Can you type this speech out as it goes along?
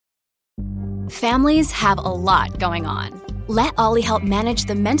Families have a lot going on. Let Ollie help manage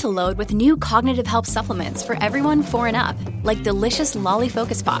the mental load with new cognitive help supplements for everyone 4 and up, like delicious Lolly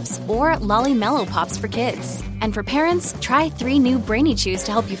Focus Pops or Lolly Mellow Pops for kids. And for parents, try 3 new Brainy Chews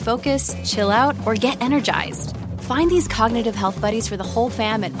to help you focus, chill out, or get energized. Find these cognitive health buddies for the whole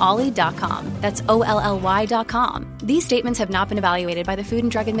fam at ollie.com. That's OLLY.com. These statements have not been evaluated by the Food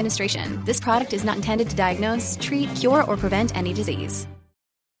and Drug Administration. This product is not intended to diagnose, treat, cure, or prevent any disease.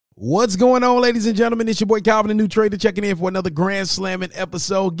 What's going on, ladies and gentlemen? It's your boy Calvin, the New Trader, checking in for another Grand Slamming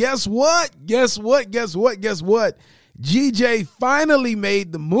episode. Guess what? GJ finally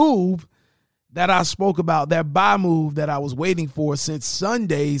made the move that I spoke about, that buy move that I was waiting for since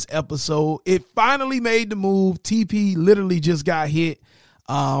Sunday's episode. It finally made the move. TP literally just got hit.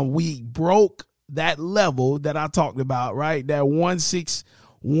 We broke that level that I talked about, right? That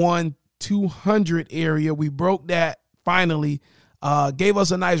 161-200 area. We broke that finally. Gave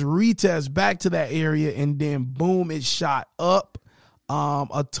us a nice retest back to that area, and then boom, it shot up.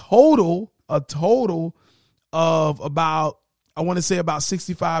 A total of about, I want to say about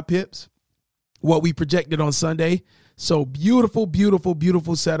 65 pips, what we projected on Sunday. So beautiful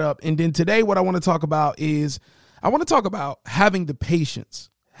setup. And then today, what I want to talk about is having the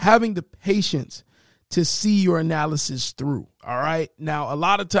patience to see your analysis through. All right. Now, a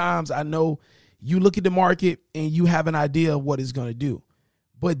lot of times I know you look at the market and you have an idea of what it's going to do,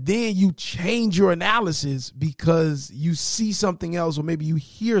 but then you change your analysis because you see something else, or maybe you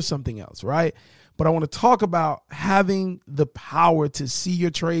hear something else, right? But I want to talk about having the power to see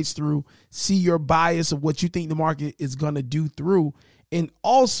your trades through, see your bias of what you think the market is going to do through. And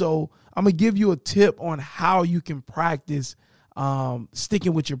also, I'm going to give you a tip on how you can practice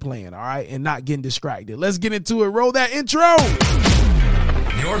sticking with your plan, all right, and not getting distracted. Let's get into it. Roll that intro.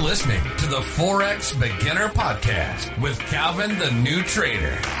 You're listening to the Forex Beginner Podcast with Calvin, the New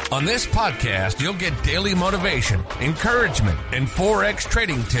Trader. On this podcast, you'll get daily motivation, encouragement, and Forex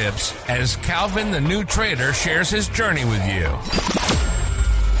trading tips as Calvin, the New Trader, shares his journey with you.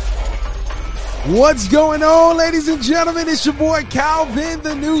 What's going on, ladies and gentlemen? It's your boy Calvin,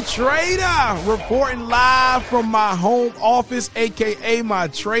 the New Trader, reporting live from my home office, aka my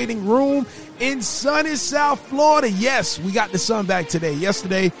trading room in sunny South Florida. Yes, we got the sun back today.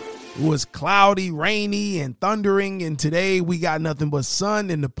 Yesterday it was cloudy, rainy, and thundering, and today we got nothing but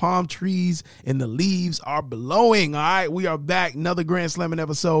sun, and the palm trees and the leaves are blowing. All right, we are back. Another Grand Slamming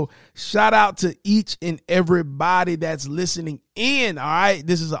episode. Shout out to each and everybody that's listening in. All right,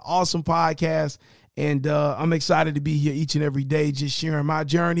 this is an awesome podcast, and I'm excited to be here each and every day, just sharing my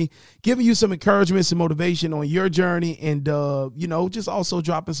journey, giving you some encouragement, some motivation on your journey, and just also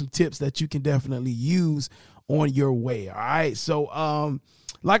dropping some tips that you can definitely use on your way. All right, so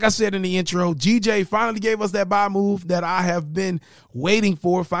like I said in the intro, GJ finally gave us that buy move that I have been waiting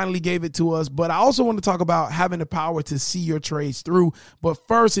for, finally gave it to us. But I also want to talk about having the power to see your trades through. But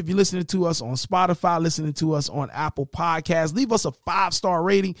first, if you're listening to us on Spotify, listening to us on Apple Podcasts, leave us a 5-star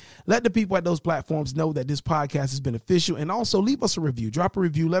rating. Let the people at those platforms know that this podcast is beneficial. And also leave us a review. Drop a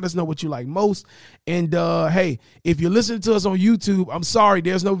review. Let us know what you like most. And hey, if you're listening to us on YouTube, I'm sorry,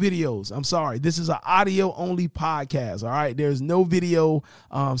 there's no videos. I'm sorry. This is an audio only podcast. All right. There's no video.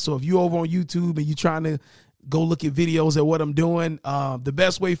 So if you're over on YouTube and you're trying to go look at videos at what I'm doing, the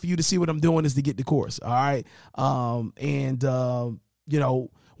best way for you to see what I'm doing is to get the course. All right.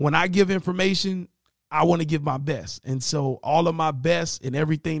 When I give information, I want to give my best. And so all of my best and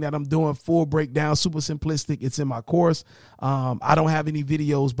everything that I'm doing, full breakdown, super simplistic, it's in my course. I don't have any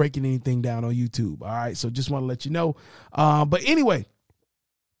videos breaking anything down on YouTube. All right. So just want to let you know. But anyway,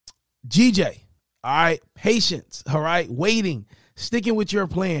 GJ, all right, patience. All right. Waiting. Sticking with your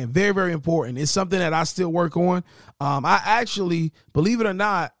plan, very, very important. It's something that I still work on. I actually, believe it or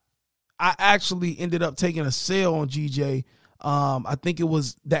not, ended up taking a sale on GJ. I think it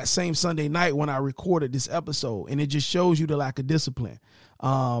was that same Sunday night when I recorded this episode, and it just shows you the lack of discipline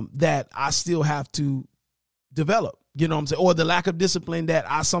that I still have to develop. You know what I'm saying? Or the lack of discipline that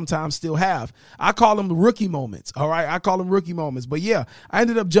I sometimes still have. I call them rookie moments. All right. I call them rookie moments. But yeah, I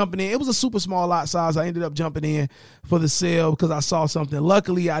ended up jumping in. It was a super small lot size. I ended up jumping in for the sale because I saw something.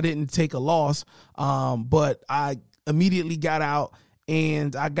 Luckily, I didn't take a loss. But I immediately got out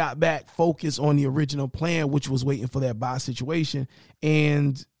and I got back focused on the original plan, which was waiting for that buy situation.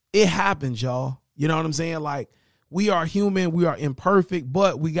 And it happens, y'all. You know what I'm saying? Like, we are human. We are imperfect,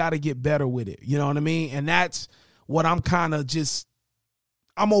 but we got to get better with it. You know what I mean? And that's what I'm kind of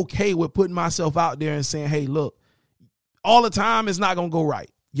I'm okay with putting myself out there and saying, hey, look, all the time it's not going to go right.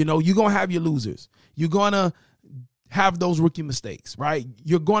 You know, you're going to have your losers. You're going to have those rookie mistakes, right?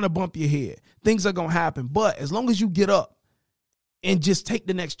 You're going to bump your head. Things are going to happen. But as long as you get up and just take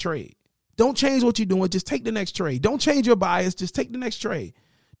the next trade, Don't change what you're doing. Just take the next trade. Don't change your bias. Just take the next trade.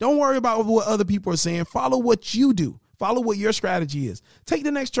 Don't worry about what other people are saying. Follow what you do. Follow what your strategy is. Take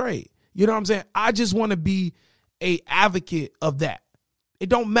the next trade. You know what I'm saying? I just want to be a advocate of that. It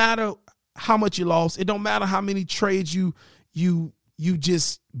don't matter how much you lost. It don't matter how many trades you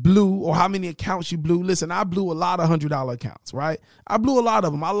just blew or how many accounts you blew. Listen, I blew a lot of $100 accounts, right? I blew a lot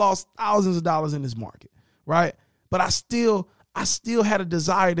of them. I lost thousands of dollars in this market, right? But I still had a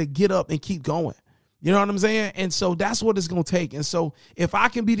desire to get up and keep going. You know what I'm saying? And so that's what it's going to take. And so if I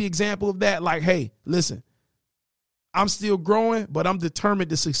can be the example of that, like, hey, listen, I'm still growing, but I'm determined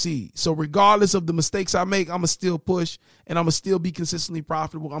to succeed. So regardless of the mistakes I make, I'm going to still push and I'm going to still be consistently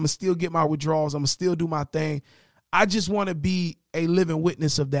profitable. I'm going to still get my withdrawals. I'm going to still do my thing. I just want to be a living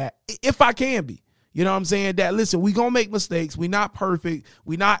witness of that, if I can be. You know what I'm saying? That, listen, we going to make mistakes. We're not perfect.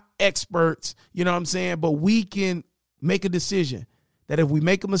 We're not experts. You know what I'm saying? But we can make a decision that if we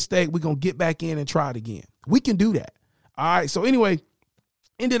make a mistake, we're going to get back in and try it again. We can do that. All right. So anyway,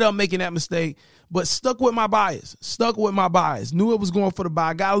 ended up making that mistake, but stuck with my bias. Knew it was going for the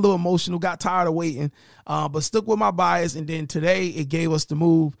buy. Got a little emotional, got tired of waiting, but stuck with my bias. And then today it gave us the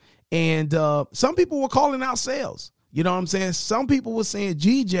move. And some people were calling out sales. You know what I'm saying? Some people were saying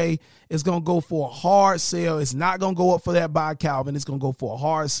GJ is going to go for a hard sale. It's not going to go up for that buy, Calvin. It's going to go for a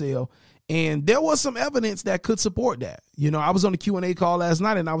hard sale. And there was some evidence that could support that. You know, I was on the Q&A call last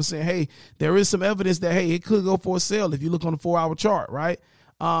night and I was saying, hey, there is some evidence that, hey, it could go for a sale if you look on the 4-hour chart, right?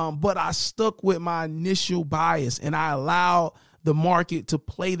 But I stuck with my initial bias and I allowed the market to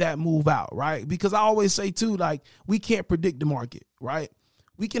play that move out, right? Because I always say too, like, we can't predict the market, right?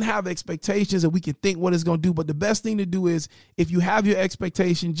 We can have expectations and we can think what it's going to do. But the best thing to do is, if you have your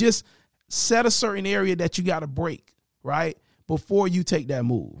expectation, just set a certain area that you got to break, right? Before you take that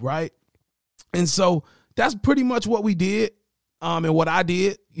move, right? And so that's pretty much what we did. And what I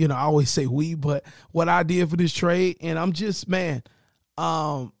did, you know, I always say we, but what I did for this trade. And I'm just, man,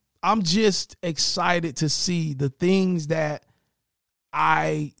 I'm just excited to see the things that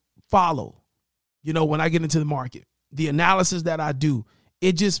I follow, you know, when I get into the market, the analysis that I do.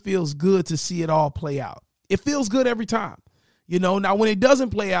 It just feels good to see it all play out. It feels good every time. You know, now when it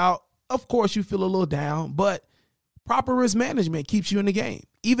doesn't play out, of course you feel a little down, but proper risk management keeps you in the game,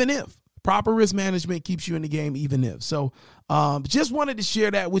 even if. Proper risk management keeps you in the game, even if. So just wanted to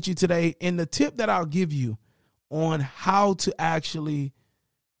share that with you today. And the tip that I'll give you on how to actually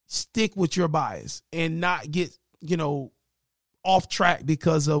stick with your bias and not get, you know, off track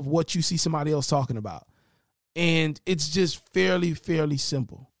because of what you see somebody else talking about. And it's just fairly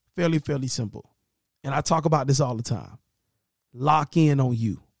simple, fairly simple. And I talk about this all the time. Lock in on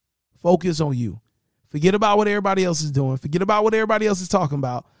you. Focus on you. Forget about what everybody else is doing. Forget about what everybody else is talking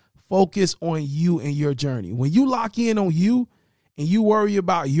about. Focus on you and your journey. When you lock in on you and you worry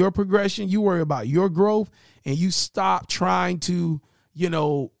about your progression, you worry about your growth, and you stop trying to, you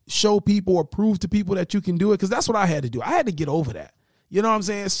know, show people or prove to people that you can do it. Because that's what I had to do. I had to get over that. You know what I'm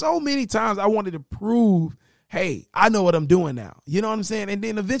saying? So many times I wanted to prove, hey, I know what I'm doing now. You know what I'm saying? And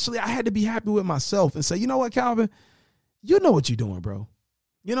then eventually I had to be happy with myself and say, you know what, Calvin, you know what you're doing, bro.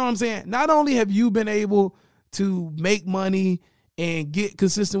 You know what I'm saying? Not only have you been able to make money and get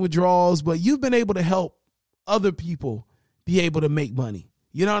consistent withdrawals, but you've been able to help other people be able to make money.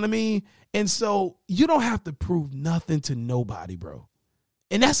 You know what I mean? And so you don't have to prove nothing to nobody, bro.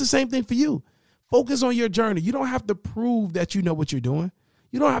 And that's the same thing for you. Focus on your journey. You don't have to prove that you know what you're doing.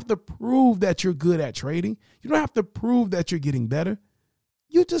 You don't have to prove that you're good at trading. You don't have to prove that you're getting better.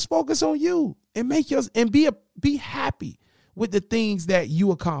 You just focus on you and be happy with the things that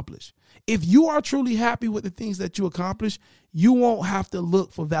you accomplish. If you are truly happy with the things that you accomplish, you won't have to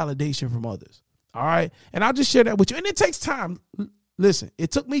look for validation from others. All right. And I'll just share that with you. And it takes time. Listen,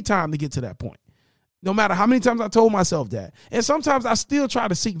 it took me time to get to that point. No matter how many times I told myself that. And sometimes I still try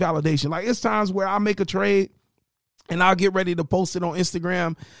to seek validation. Like, it's times where I make a trade and I'll get ready to post it on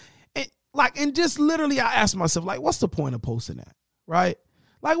Instagram. And just literally I ask myself, like, what's the point of posting that? Right?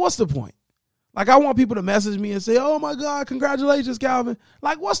 Like, what's the point? Like, I want people to message me and say, oh my God, congratulations, Calvin.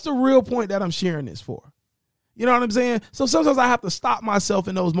 Like, what's the real point that I'm sharing this for? You know what I'm saying? So sometimes I have to stop myself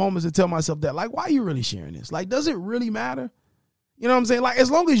in those moments and tell myself that, like, why are you really sharing this? Like, does it really matter? You know what I'm saying? Like,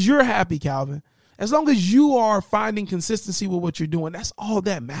 as long as you're happy, Calvin, as long as you are finding consistency with what you're doing, that's all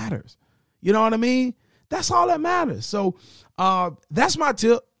that matters. You know what I mean? That's all that matters. So that's my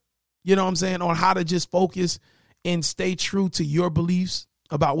tip, you know what I'm saying, on how to just focus and stay true to your beliefs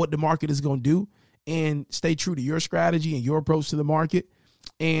about what the market is going to do, and stay true to your strategy and your approach to the market.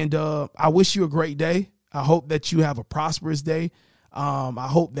 And I wish you a great day. I hope that you have a prosperous day. I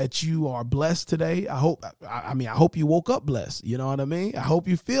hope that you are blessed today. I hope you woke up blessed. You know what I mean? I hope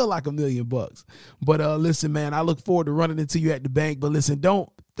you feel like $1 million. But listen, man, I look forward to running into you at the bank. But listen, don't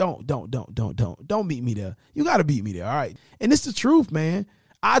beat me there. You got to beat me there. All right. And it's the truth, man.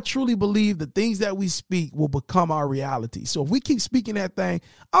 I truly believe the things that we speak will become our reality. So if we keep speaking that thing,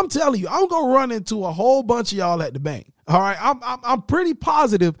 I'm telling you, I'm going to run into a whole bunch of y'all at the bank. All right. I'm pretty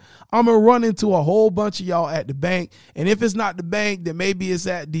positive I'm going to run into a whole bunch of y'all at the bank. And if it's not the bank, then maybe it's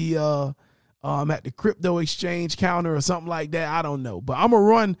at the crypto exchange counter or something like that. I don't know. But I'm going to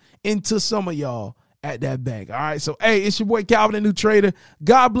run into some of y'all at that bank. All right. So, hey, it's your boy Calvin, the New Trader.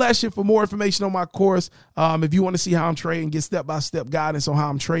 God bless you. For more information on my course, if you want to see how I'm trading, get step-by-step guidance on how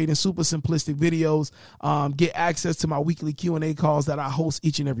I'm trading, super simplistic videos, get access to my weekly Q&A calls that I host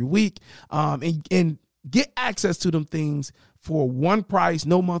each and every week, and get access to them things for one price,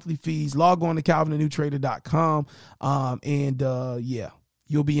 no monthly fees. Log on to calvinthenewtrader.com.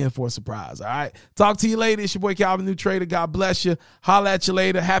 You'll be in for a surprise. All right. Talk to you later. It's your boy Calvin, New Trader. God bless you. Holla at you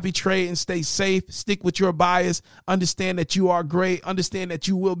later. Happy trading. Stay safe. Stick with your bias. Understand that you are great. Understand that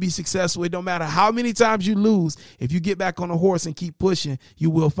you will be successful. It don't matter how many times you lose. If you get back on the horse and keep pushing, you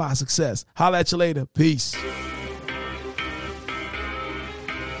will find success. Holla at you later. Peace.